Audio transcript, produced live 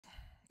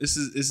This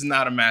is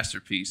not a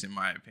masterpiece in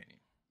my opinion.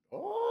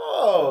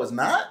 Oh, it's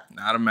not?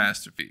 Not a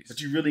masterpiece.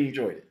 But you really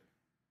enjoyed it.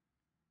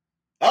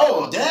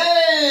 Oh,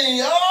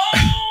 dang. Oh,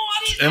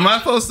 am I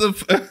supposed to?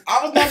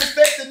 I was not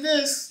expecting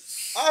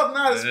this. I was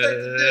not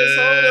expecting this.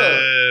 Hold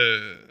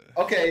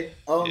up. Okay.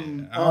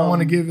 I don't want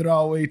to give it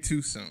all away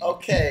too soon.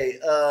 Okay.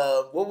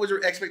 What was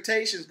your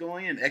expectations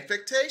going in?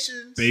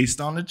 Expectations?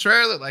 Based on the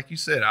trailer, like you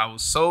said, I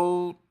was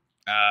sold.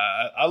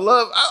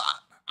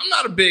 I'm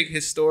not a big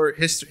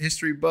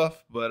history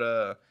buff,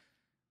 but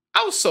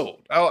I was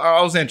sold.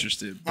 I was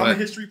interested. I'm a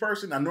history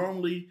person. I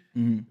normally,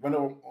 when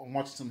I'm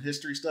watching some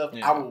history stuff,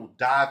 I will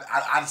dive.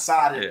 I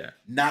decided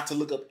not to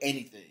look up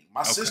anything.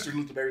 My sister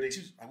looked up every day.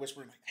 She was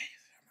whispering like, "Hey,"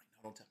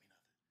 I'm like, "No, don't tell me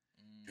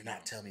nothing. Do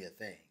not tell me a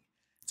thing."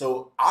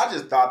 So I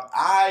just thought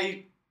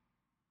I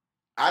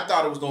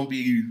thought it was going to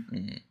be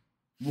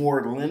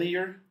more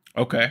linear.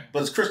 Okay,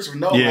 but it's Christopher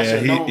Nolan.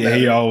 Yeah,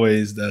 he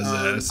always does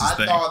that. That's his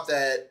thing. Thought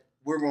that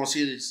we're going to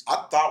see this.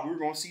 I thought we were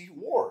going to see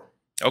war.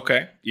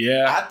 Okay.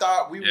 Yeah. I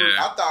thought we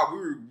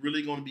were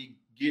really going to be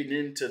getting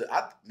into the.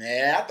 I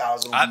thought it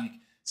was going to be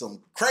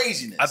some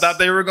craziness. I thought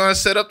they were going to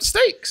set up the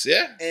stakes.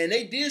 Yeah. And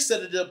they did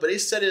set it up, but they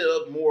set it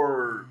up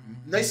more.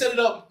 They set it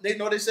up. They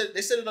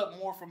set it up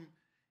more from.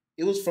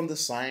 It was from the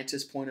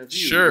scientist's point of view.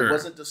 Sure. It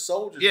wasn't the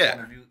soldier's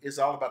point of view. It's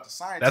all about the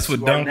scientists. That's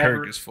what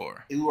Dunkirk is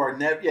for. Who are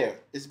never. Yeah.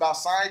 It's about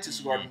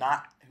scientists who are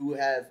not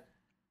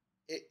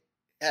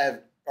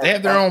They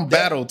have their own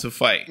battle to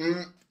fight.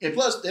 And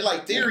plus, they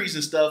like theories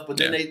and stuff, but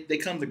then they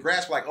come to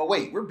grasp like, oh,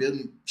 wait, we're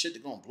building shit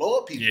that's going to blow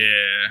up people.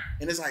 Yeah.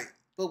 And it's like,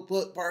 but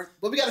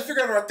we got to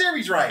figure out our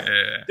theories right.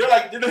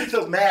 Yeah. They're doing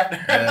those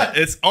math.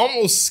 It's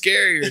almost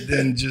scarier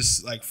than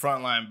just like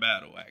frontline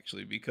battle,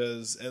 actually,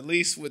 because at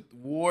least with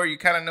war, you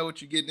kind of know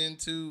what you're getting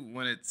into.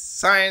 When it's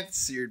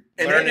science, you're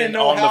learning they didn't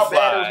know how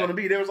bad it was going to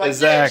be. They was like,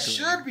 it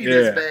should be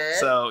this bad.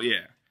 So,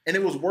 yeah. And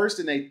it was worse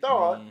than they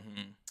thought.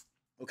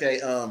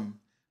 Okay,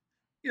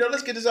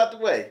 let's get this out the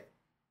way.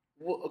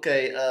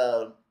 Okay,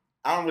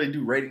 I don't really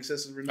do rating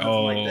systems or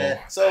nothing like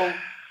that. So,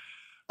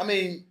 I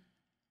mean,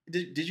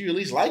 did you at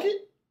least like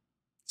it?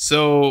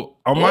 So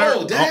on he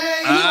likes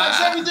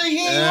everything. He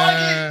didn't like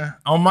it.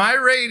 On my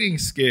rating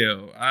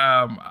scale,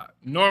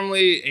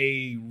 normally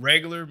a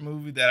regular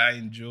movie that I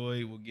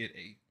enjoy will get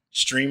a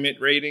stream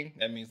it rating.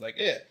 That means like,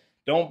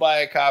 don't buy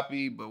a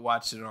copy, but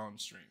watch it on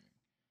streaming.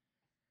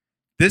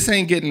 This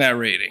ain't getting that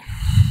rating.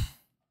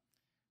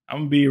 I'm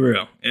gonna be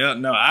real. Yeah,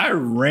 no, I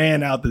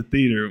ran out the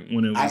theater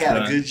when it was. I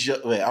got a good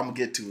joke. Wait, I'm gonna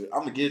get to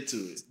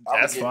it.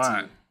 That's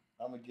fine.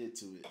 I'm gonna get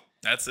to it.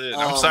 That's it.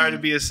 I'm sorry to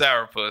be a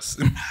sourpuss.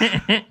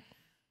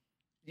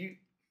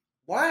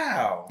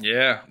 Wow.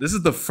 Yeah, this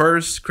is the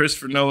first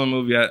Christopher Nolan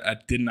movie I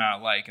did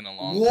not like in a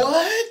long time.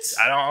 What?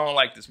 I don't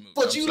like this movie.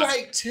 But you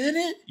like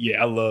Tenet?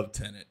 Yeah, I love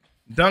Tenet.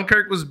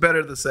 Dunkirk was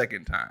better the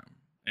second time,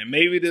 and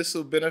maybe this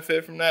will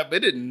benefit from that. But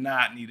it did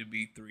not need to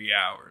be 3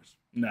 hours.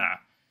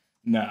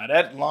 Nah,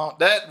 that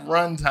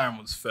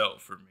runtime was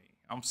felt for me.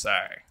 I'm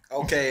sorry.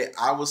 Okay,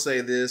 I will say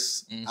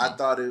this. I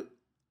thought it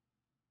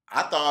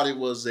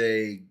was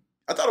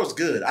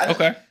good. I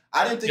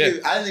didn't think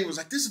it was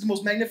like this is the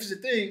most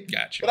magnificent thing.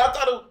 Gotcha. But I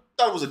thought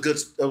it was a good.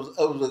 It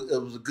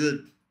was a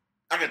good.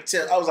 I could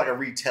tell. I was like a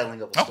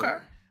retelling of a story,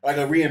 like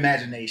a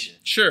reimagination.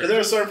 Sure. Because there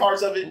were certain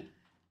parts of it.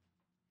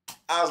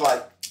 I was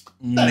like,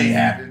 that ain't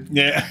happened.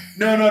 Yeah.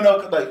 No.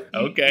 Like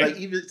okay. Like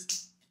even.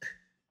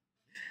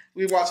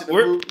 We watching the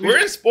movie. We're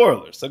in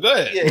spoilers, so go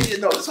ahead. Yeah,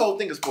 no, this whole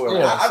thing is spoilers.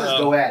 Yeah, I just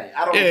go at it.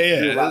 I don't.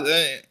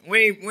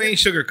 We ain't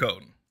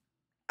sugarcoating.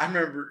 I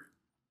remember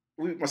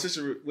my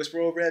sister would whisper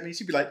over at me.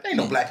 She'd be like, "Ain't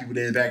no black people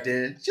there back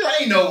then." She's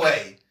like, "Ain't no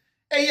way."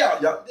 Hey, y'all,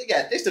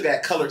 they still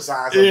got colored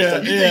signs.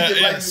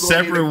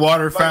 Separate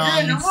water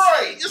fountains. Yeah, you're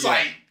right. It's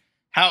like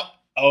how.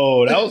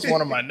 Oh, that was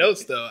one of my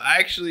notes though.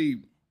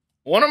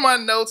 One of my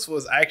notes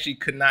was I actually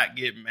could not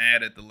get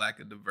mad at the lack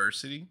of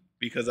diversity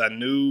because I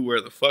knew where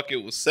the fuck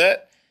it was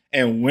set.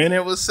 And when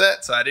it was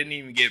set, so I didn't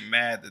even get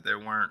mad that there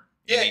weren't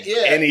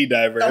any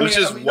diversity. It was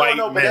just white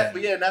men.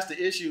 But that's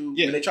the issue.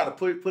 Yeah. When they try to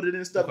put it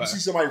in stuff, you see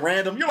somebody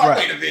random, you're like,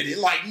 wait a minute.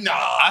 Like, nah.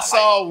 I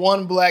saw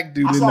one black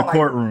dude in the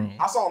courtroom.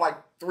 I saw like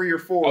 3 or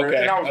 4.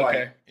 And I was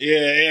like.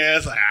 Yeah.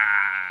 It's like,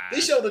 They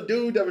showed the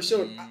dude that was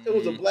showing, it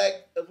was a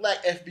black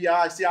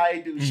FBI,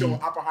 CIA dude showing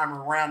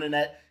Oppenheimer around in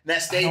that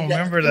stadium. I don't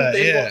remember that.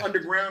 They were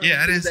underground.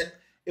 Yeah,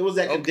 it was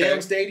that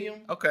condemned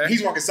stadium. Okay.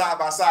 He's walking side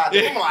by side.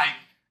 I'm like,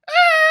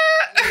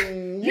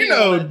 you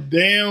know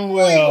damn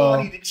well.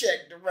 We need to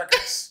check the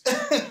records.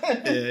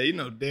 Yeah, you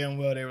know damn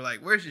well they were like,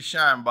 "Where's your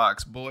shine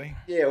box, boy?"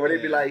 Yeah, where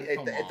they'd be like, "Hey,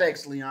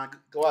 thanks, Leon.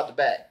 Go out the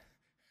back."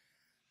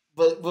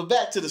 But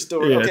back to the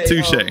story. Yeah, okay,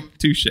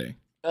 touche.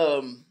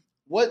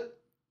 What?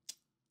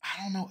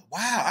 I don't know.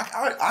 Wow,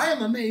 I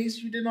am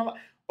amazed you did not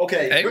like.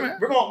 Okay, hey, we're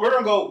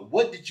gonna go.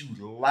 What did you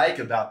like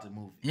about the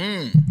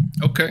movie?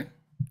 Okay,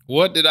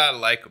 what did I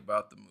like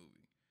about the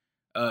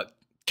movie?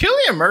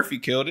 Cillian Murphy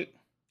killed it.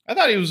 I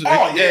thought he was.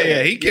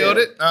 He killed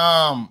it.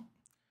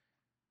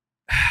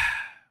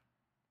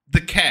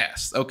 The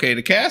cast. Okay,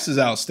 the cast is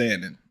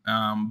outstanding.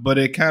 But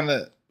it kind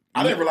of.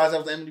 I didn't realize that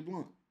was Emily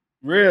Blunt.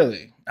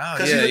 Really? Oh,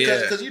 yeah.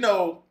 Because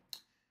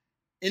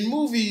in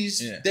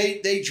movies,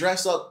 they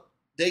dress up.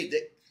 They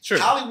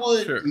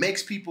Hollywood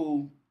makes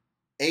people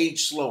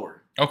age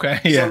slower. Okay,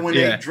 yeah. So when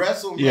they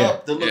dress them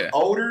up to look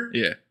older,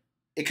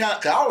 it kind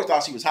of. I always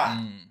thought she was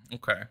hot.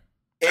 Okay.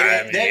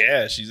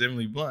 And she's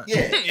Emily Blunt.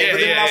 Yeah, but then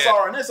when I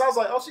saw her in this, I was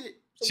like, oh,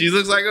 she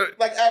looks like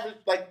average.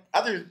 Like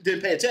I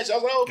didn't pay attention. I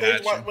was like, oh, okay,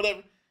 gotcha.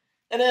 Whatever.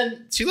 And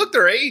then she looked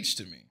her age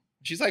to me.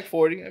 She's like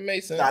 40. It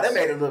made sense. Nah, that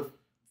made her look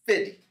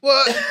 50.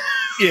 Well,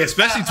 yeah,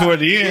 especially toward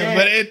the end.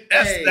 But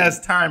that's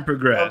time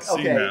progressed.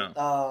 Okay. You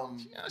know.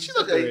 She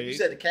looked her age. You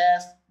said the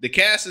cast. The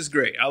cast is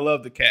great. I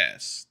love the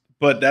cast.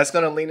 But that's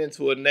going to lean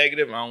into a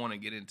negative I don't want to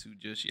get into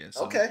just yet.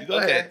 So you go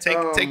ahead.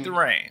 Take the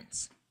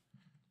reins.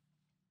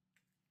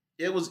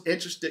 It was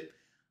interesting.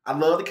 I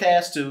love the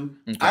cast, too.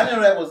 Okay. I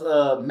know that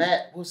was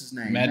Matt. What's his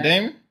name? Matt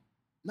Damon?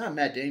 Not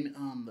Matt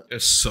Damon.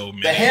 There's so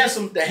many. The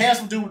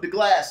handsome dude with the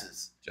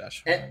glasses.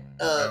 Josh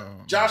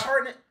Hartnett. Josh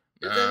Hartnett?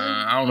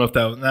 I don't know if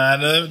that was...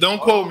 Nah,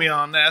 don't quote me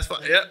on that. That's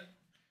fine. Yep.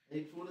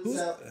 Who's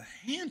a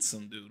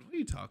handsome dude? What are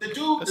you talking about? The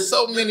dude... There's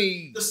so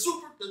many... The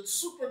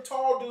super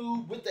tall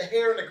dude with the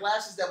hair and the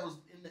glasses that was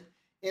in the...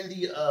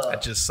 I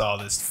just saw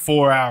this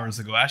 4 hours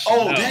ago. I should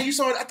know. Damn, you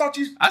saw it? I thought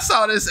you... I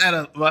saw this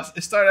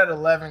it started at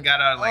 11,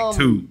 got out at like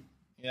 2. You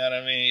know what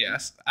I mean?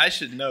 Yes, I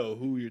should know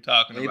who you're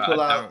talking about.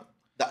 Pull out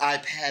the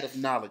iPad of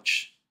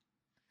knowledge.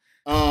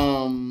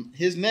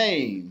 His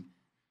name...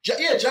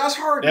 Josh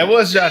Hartnett. That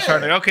was Josh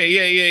Hartnett. Okay,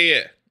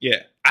 yeah.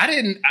 I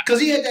didn't... Because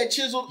he had that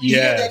chiseled... He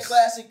had that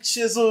classic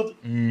chiseled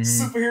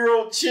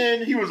superhero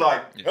chin. He was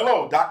like,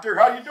 hello, doctor.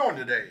 How you doing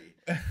today?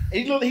 And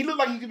he looked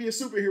like he could be a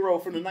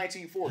superhero from the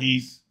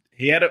 1940s.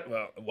 He had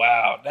a...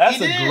 wow.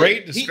 That's a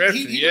great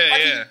description.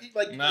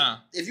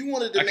 If you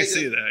wanted to I can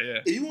see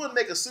that, If you want to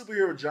make a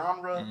superhero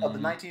genre of the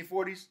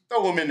 1940s,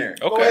 throw him in there.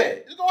 Okay. Go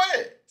ahead. Just go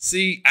ahead.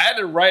 See, I had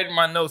to write in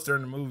my notes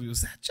during the movie.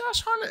 Was that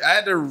Josh Hartnett? I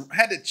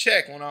had to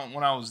check when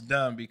I was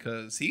done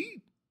because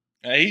he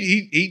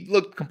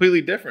looked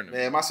completely different.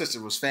 Man, my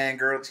sister was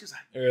fangirl. She was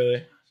like,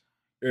 really?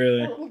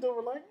 I looked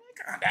over like,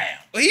 God damn.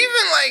 Well,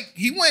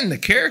 he went into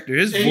character.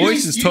 His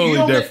voice is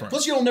totally different.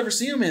 Plus, you don't never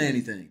see him in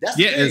anything. That's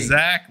the thing.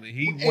 Exactly.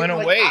 He went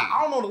away.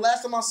 I don't know. The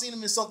last time I seen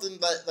him in something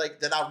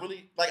that I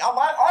really like.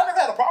 I never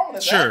had a problem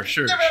with that.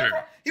 Sure.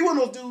 He was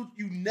no dude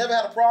you never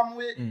had a problem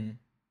with.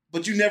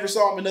 But you never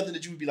saw him in nothing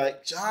that you would be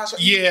like, Josh.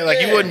 You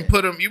wouldn't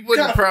put him. You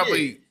wouldn't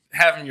probably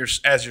have him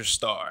as your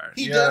star.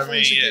 He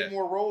definitely should get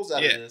more roles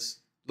out of this.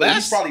 But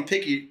he's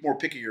probably more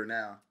pickier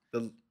now.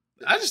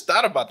 I just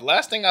thought about the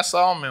last thing I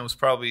saw him in was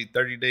probably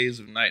 30 Days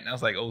of Night, and that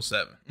was like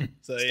 07.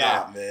 So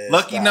Stop, man.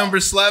 Lucky number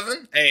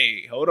 7.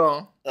 Hey, hold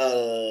on.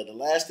 The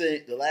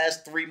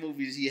last 3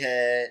 movies he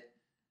had.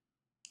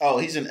 Oh,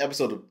 he's in an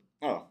episode of.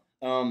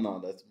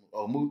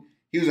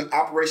 He was in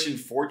Operation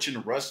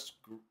Fortune Rush.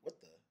 What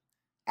the?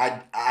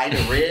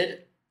 I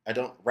read.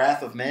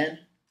 Wrath of Man.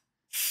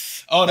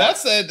 Oh,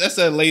 that's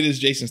the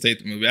latest Jason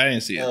Statham movie. I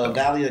didn't see it.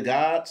 Valley of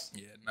Gods.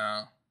 Yeah,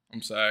 no.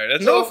 I'm sorry.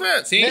 That's no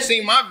offense. He ain't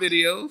seen my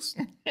videos.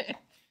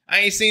 I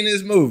ain't seen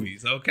his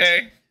movies,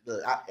 okay?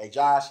 Look, hey,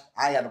 Josh,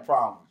 I ain't got no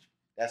problem with you.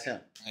 That's him.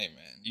 Hey,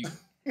 man. You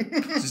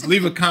just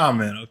leave a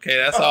comment, okay?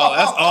 That's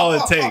all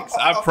it takes.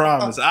 I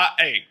promise.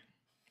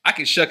 I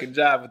can shuck and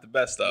jive with the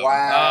best of them.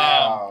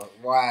 Wow.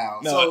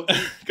 No. So,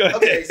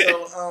 okay,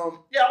 so,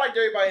 I liked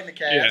everybody in the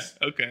cast.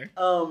 Yeah, okay.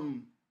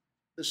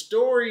 The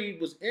story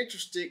was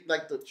interesting.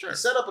 Like, the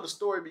setup of the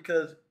story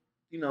because...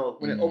 You know,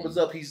 when it opens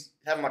up, he's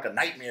having like a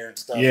nightmare and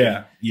stuff.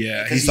 Yeah.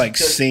 He's like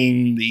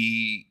seeing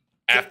the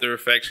after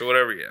effects or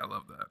whatever. Yeah, I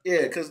love that.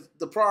 Yeah, because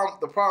the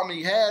problem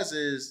he has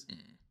is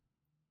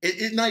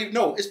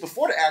it's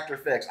before the after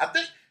effects. I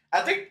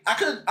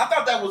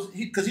thought that was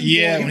because he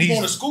was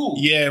going to school.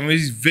 Yeah, when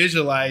he's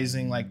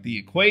visualizing like the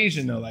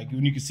equation though, like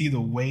when you can see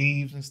the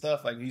waves and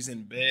stuff, like he's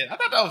in bed. I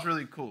thought that was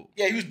really cool.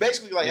 Yeah, he was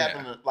basically like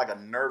having a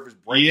nervous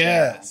breakdown.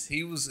 Yes,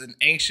 he was an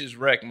anxious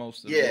wreck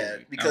most of the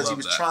movie. Because he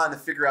was trying to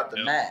figure out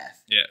the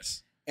math.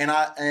 Yes, and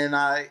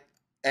I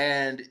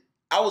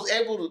was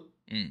able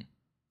to.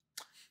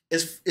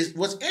 It's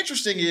what's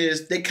interesting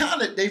is they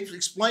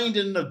explained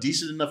it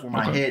decent enough where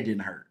my head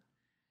didn't hurt.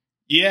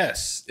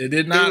 Yes, it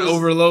did not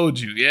overload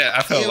you. Yeah,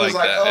 I felt like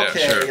that.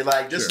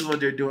 Okay, this is what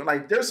they're doing.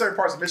 Like there's certain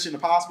parts of Mission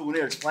Impossible when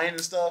they're explaining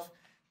stuff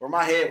where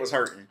my head was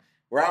hurting.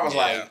 Where I was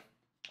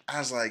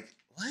like,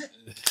 what?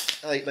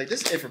 Like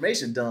this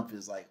information dump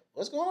is like,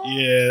 what's going on?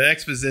 Yeah, the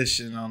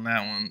exposition on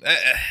that one.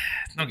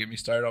 Don't get me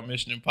started on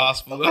Mission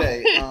Impossible.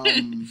 Okay.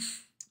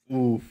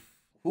 Who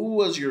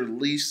was your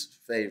least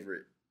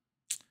favorite?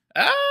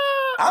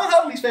 I don't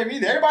have a least favorite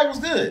either. Everybody was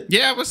good.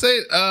 Yeah, I would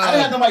say. I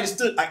didn't have nobody that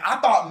stood. Like I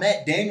thought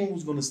Matt Damon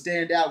was going to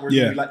stand out. Where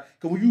he'd be like,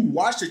 because when you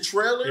watch the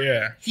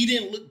trailer, he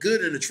didn't look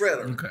good in the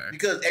trailer. Okay.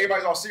 Because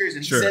everybody's all serious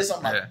and he said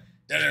something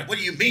like, "What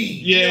do you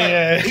mean?"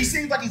 Yeah, He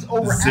seems like he's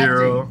overacting.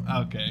 Zero.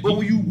 Okay. But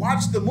when you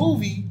watch the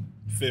movie,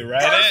 fit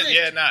right in.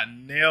 Yeah,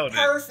 nailed it.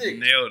 Perfect.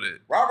 Nailed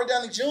it. Robert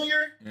Downey Jr.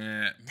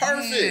 Yeah,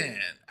 perfect. Man.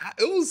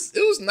 It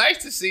was nice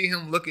to see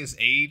him look his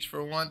age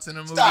for once in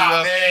a movie.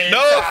 Stop, man.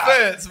 No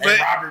offense, but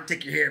Robert,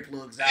 take your hair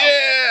plugs out.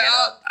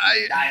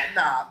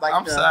 Yeah,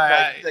 I'm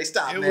sorry. They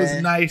stop. It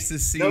was nice to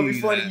see. It'll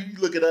be funny. You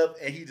look it up,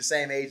 and he's the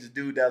same age as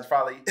dude that was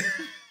probably.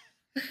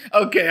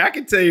 Okay, I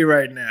can tell you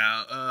right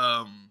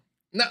now.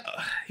 No,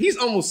 he's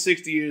almost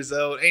 60 years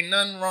old. Ain't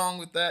nothing wrong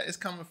with that. It's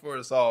coming for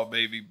us all,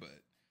 baby. But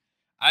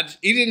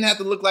he didn't have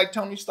to look like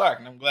Tony Stark,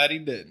 and I'm glad he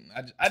didn't.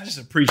 I just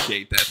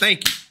appreciate that.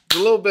 Thank you.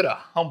 A little bit of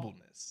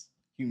humbleness,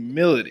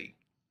 humility.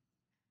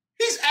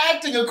 He's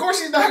acting. Of course,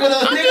 he's not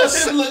gonna.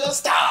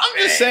 Stop. I'm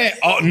just saying.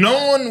 Oh,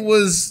 no one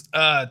was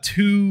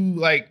too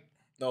like.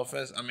 No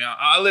offense. I mean,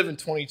 I live in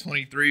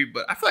 2023,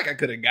 but I feel like I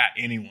could have got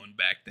anyone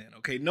back then.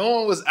 Okay, no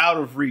one was out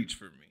of reach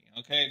for me.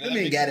 Okay, you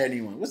mean got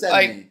anyone? What's that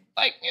mean?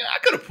 Like, you know, I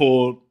could have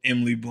pulled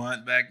Emily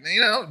Blunt back then,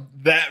 you know,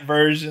 that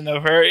version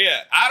of her.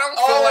 Yeah, I don't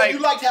feel like... you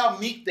liked how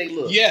meek they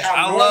look. Yes,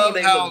 I love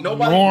how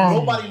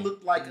nobody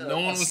looked like... No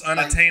one was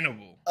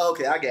unattainable.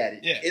 Okay, I got it.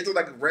 Yeah. It looked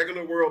like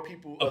regular world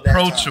people of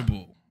approachable.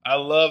 That time. I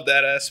love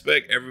that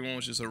aspect. Everyone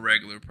was just a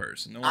regular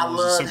person. No one I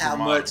was love how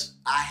much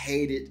I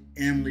hated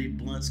Emily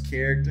Blunt's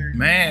character.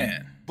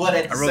 Man. But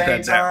at the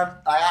same time,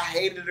 I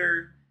hated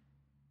her.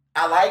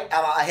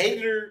 I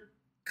hated her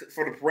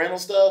for the parental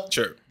stuff.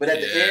 Sure. But at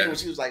the end, when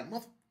she was like,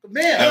 man.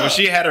 When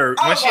she had her.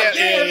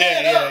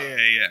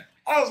 Yeah.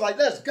 I was like,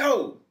 let's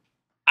go.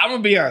 I'm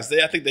going to be honest.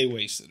 I think they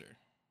wasted her.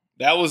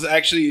 That was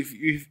actually,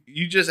 if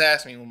you just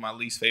asked me what my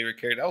least favorite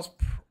character, that was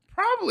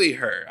probably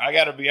her. I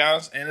got to be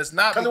honest. And it's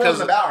not because it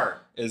wasn't about her.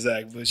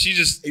 Exactly. But she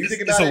just,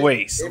 it's a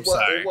waste. I'm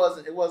sorry.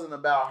 It wasn't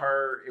about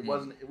her. It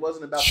wasn't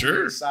about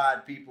the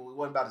inside people. It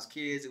wasn't about his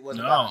kids. It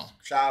wasn't about his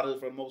childhood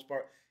for the most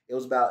part. It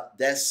was about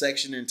that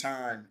section in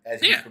time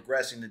as he was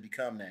progressing to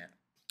become that.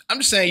 I'm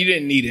just saying you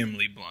didn't need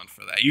Emily Blunt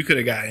for that. You could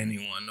have got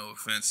anyone, no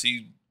offense.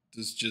 He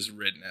was just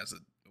written as a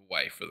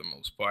wife for the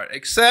most part,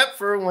 except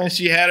for when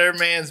she had her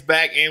man's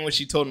back and when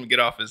she told him to get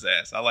off his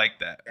ass. I like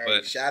that. Hey,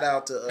 but shout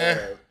out to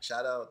her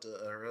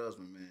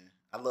husband, man.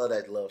 I love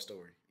that love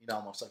story. You know,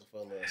 I'm a sucker for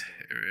a love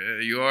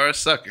story. You are a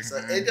sucker. So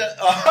you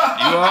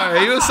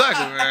a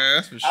sucker, man.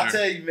 That's for sure. I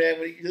tell you, man.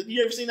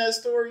 You ever seen that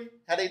story?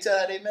 How they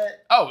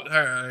met?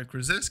 Oh,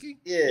 Krasinski?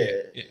 Yeah.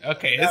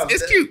 Okay,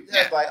 it's cute.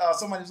 Yeah. Like,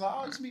 somebody's like,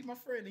 "Oh, just meet my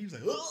friend." And he was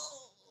like,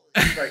 "Oh,"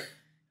 he's like,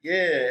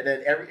 "Yeah." And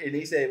then and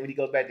he said when he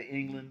goes back to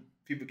England,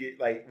 people get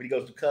like when he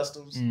goes to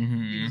customs.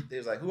 He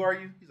was like, "Who are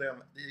you?" He's like,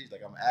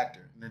 "I'm an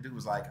actor." And the dude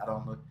was like, "I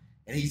don't know."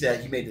 And he said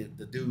he made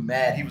the dude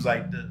mad. He was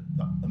like the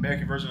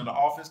American version of The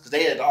Office because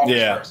they had The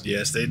Office first.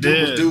 Yes, they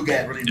did. Dude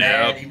got really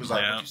mad. He was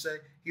like, "What you say?"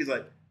 He was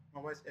like, "My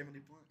wife's Emily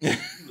Blunt." He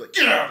was like,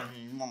 "Get out of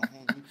here!"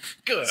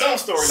 Good. Some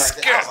story like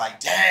that. I was like,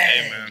 "Dang,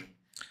 hey, man.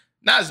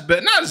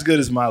 Not as good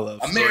as my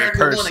love story.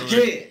 America won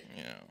again.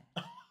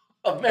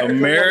 Yeah.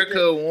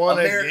 America won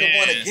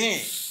again.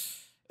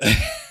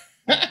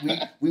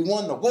 we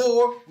won the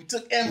war. We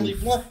took Emily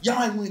Blunt.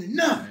 Y'all ain't winning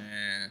nothing.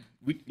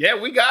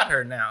 Man. We got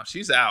her now.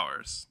 She's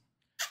ours.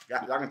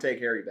 Y'all can take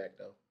Harry back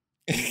though.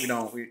 Harry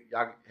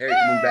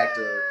can move back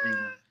to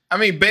England. I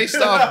mean, based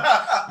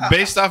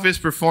off his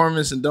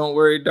performance and Don't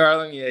Worry,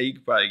 Darling, yeah, you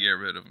could probably get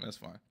rid of him. That's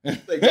fine.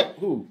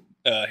 Who?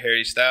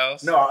 Harry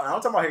Styles. No,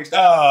 I'm talking about Harry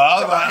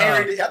Styles. I'm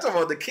talking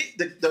about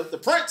the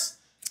Prince.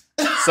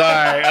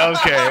 Sorry.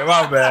 Okay,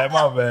 my bad.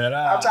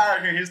 I'm tired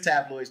of hearing his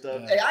tabloid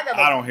stuff. Hey,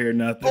 I don't hear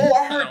nothing. Oh,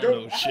 I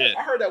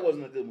heard that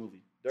wasn't a good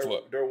movie.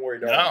 Don't Worry,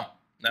 Darling.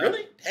 No.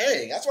 Really?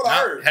 Dang, that's what I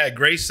heard. Had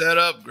great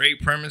setup,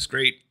 great premise,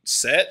 great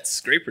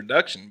sets, great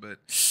production, but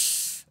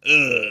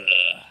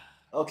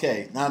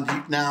okay,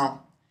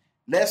 now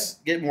let's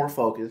get more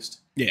focused.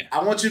 Yeah.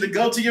 I want you to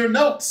go to your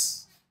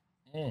notes.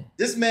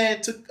 This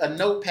man took a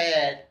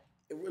notepad,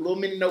 a little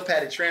mini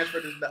notepad, and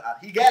transferred his notes.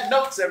 He got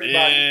notes,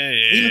 everybody.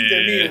 He looked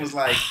at me and was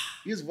like,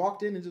 he just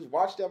walked in and just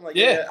watched it. I'm like,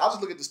 I'll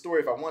just look at the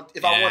story if I want.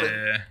 If I want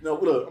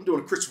to, I'm doing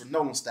a Christopher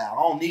Nolan style.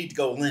 I don't need to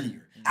go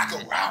linear. I go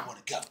where I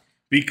want to go.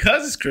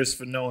 Because it's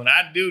Christopher Nolan,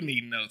 I do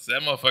need notes.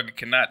 That motherfucker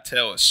cannot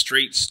tell a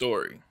straight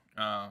story.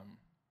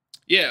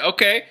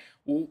 Okay.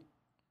 Well,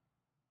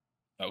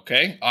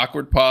 okay.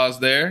 Awkward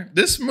pause there.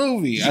 This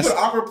movie.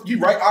 You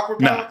write awkward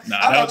pause?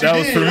 Nah, that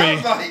was for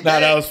me.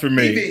 That was for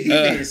me. He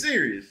being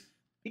serious.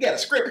 He got a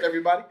script,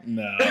 everybody.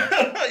 No.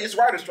 It's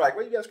writer's strike.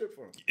 What you got a script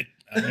for?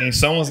 I mean,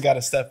 someone's got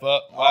to step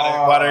up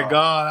while they're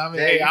gone. I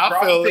mean,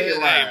 I feel it. Hey,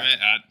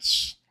 man.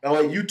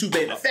 YouTube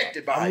ain't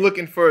affected by it. I'm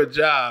looking for a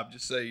job,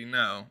 just so you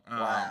know.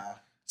 Wow.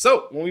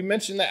 So, when we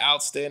mentioned the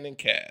outstanding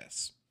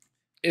cast,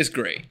 it's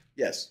great.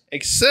 Yes.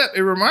 Except,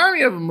 it reminded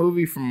me of a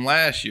movie from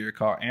last year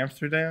called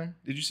Amsterdam.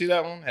 Did you see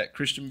that one? It had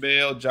Christian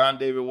Bale, John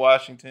David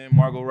Washington,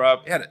 Margot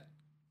Robbie.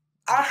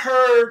 I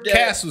heard that.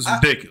 Cast was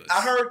ridiculous.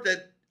 I heard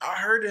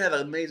it had an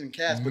amazing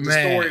cast, but the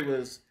story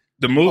was...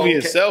 The movie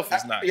itself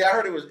is not. Yeah, I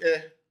heard it was...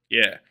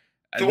 Yeah.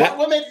 So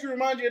what made you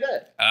remind you of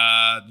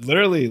that?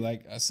 Literally,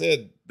 like I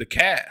said, the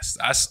cast.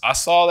 I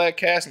saw that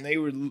cast, and they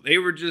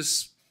were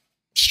just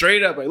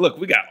straight up like, look,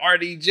 we got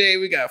RDJ,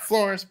 we got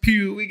Florence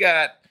Pugh,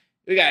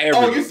 it We got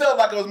everything. Oh, you felt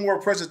like it was more a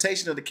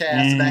presentation of the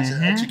cast than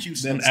actual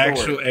execution. Than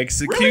actual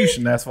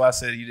execution. Really? That's why I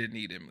said you didn't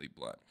need Emily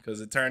Blunt, because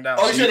it turned out.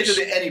 Oh, you said it could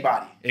be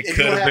anybody. It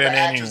could have been an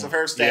actress of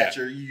her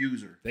stature. You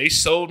use her. They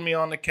sold me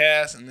on the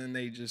cast, and then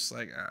they just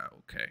like,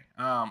 okay.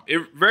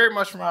 It very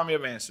much reminded me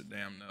of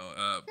Amsterdam,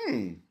 though.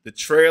 The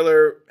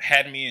trailer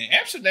had me in.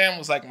 Amsterdam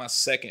was like my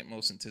second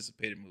most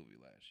anticipated movie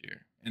last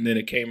year, and then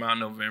it came out in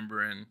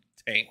November and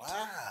tanked.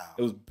 Wow,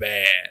 it was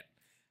bad.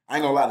 I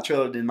ain't gonna lie, the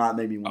trailer did not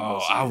make me want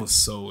to see I was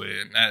so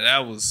in.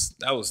 That was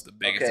the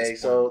biggest. Okay,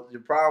 so the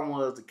problem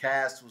was the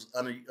cast was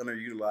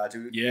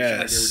underutilized.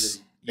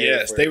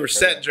 Yes, they were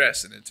set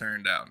dressing, it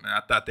turned out. And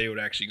I thought they were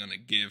actually going to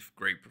give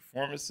great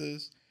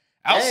performances.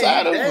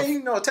 Outside of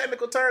you know a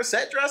technical term,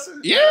 set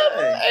dressing?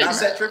 Yeah. Not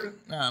set tripping?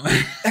 Nah,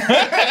 man.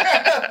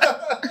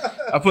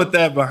 I put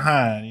that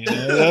behind, you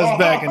know. That was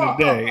back in the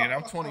day, and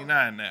I'm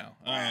 29 now.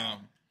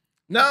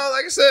 No,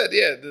 like I said,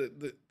 yeah,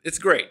 it's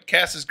great.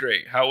 Cast is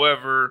great.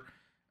 However,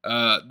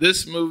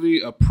 this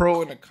movie, a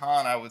pro and a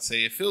con, I would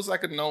say, it feels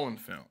like a Nolan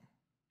film.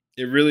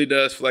 It really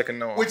does feel like a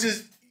Nolan film.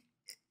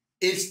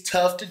 It's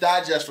tough to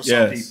digest for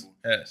some people.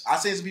 Yes. I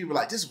seen some people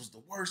like, this was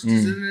the worst.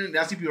 And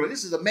I see people like,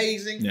 this is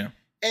amazing. Yeah.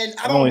 And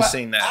I've only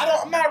seen that.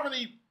 I'm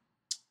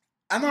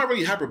not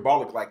really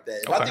hyperbolic like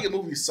that. If I think a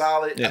movie's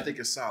solid, I think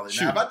it's solid.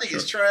 Now, if I think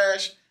it's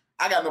trash,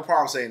 I got no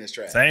problem saying it's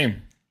trash.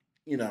 Same.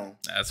 You know.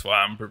 That's why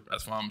I'm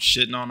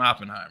shitting on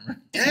Oppenheimer.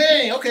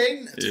 Dang,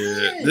 okay. Yeah.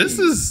 Dang. This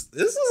is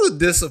a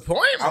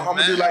disappointment. I'm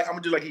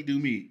gonna do like he do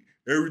me.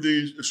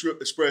 Everything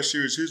expressed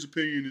here is his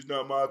opinion, is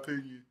not my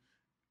opinion.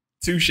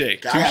 Touche. I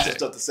got some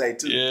stuff to say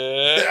too.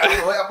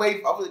 Yeah.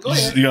 Wait, go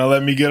ahead. You gonna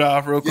let me get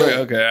off real quick?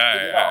 Yeah.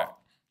 Okay.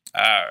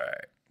 All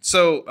right.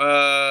 So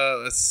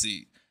let's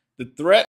see. The threat